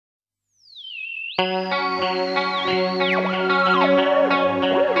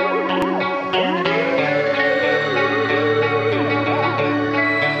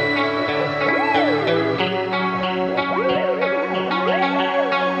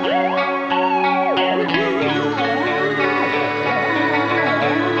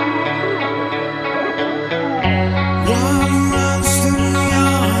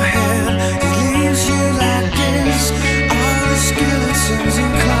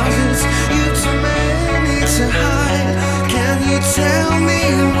Tell me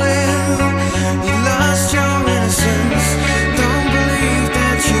when you lost your innocence. Don't believe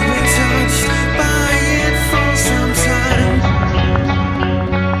that you've been touched by it for some time.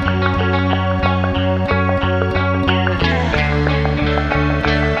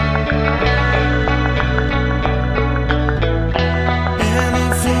 And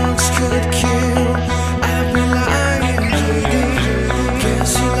if looks could kill, I'd be lying, bleeding.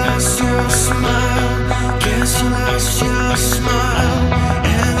 Guess you lost your smile. Guess you lost your smile.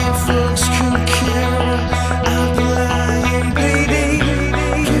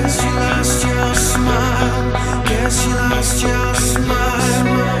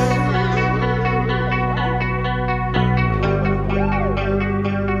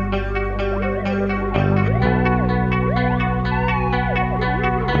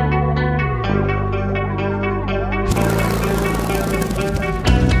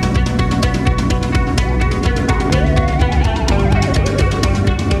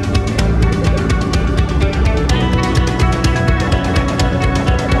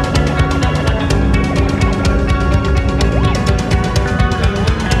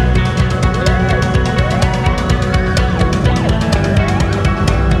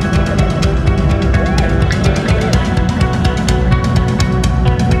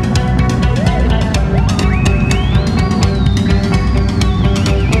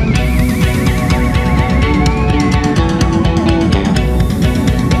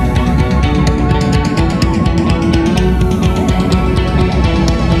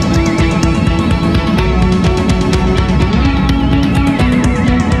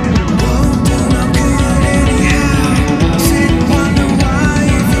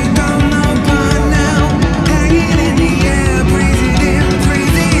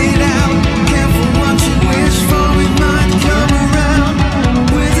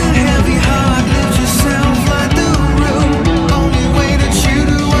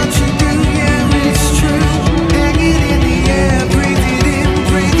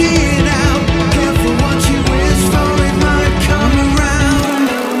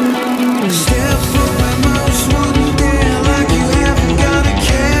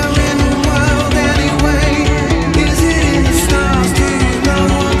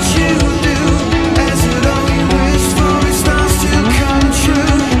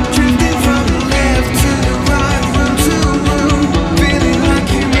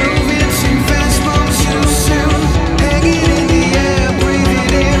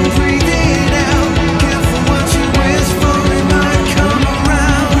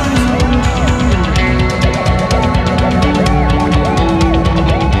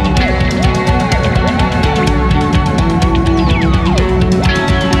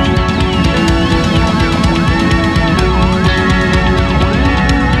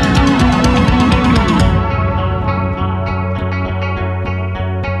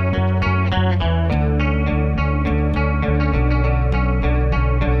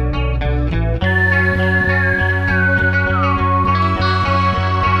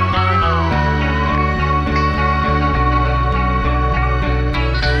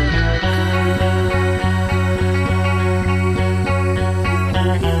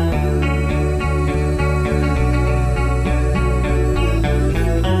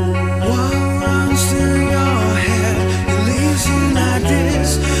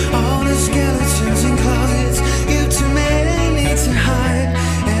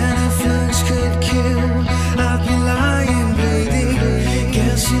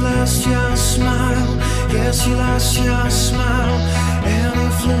 Guess you lost your smile, and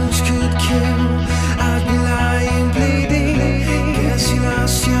if looks could kill, I'd be lying bleeding. Guess you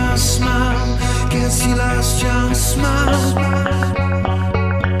lost your smile, guess you lost your smile.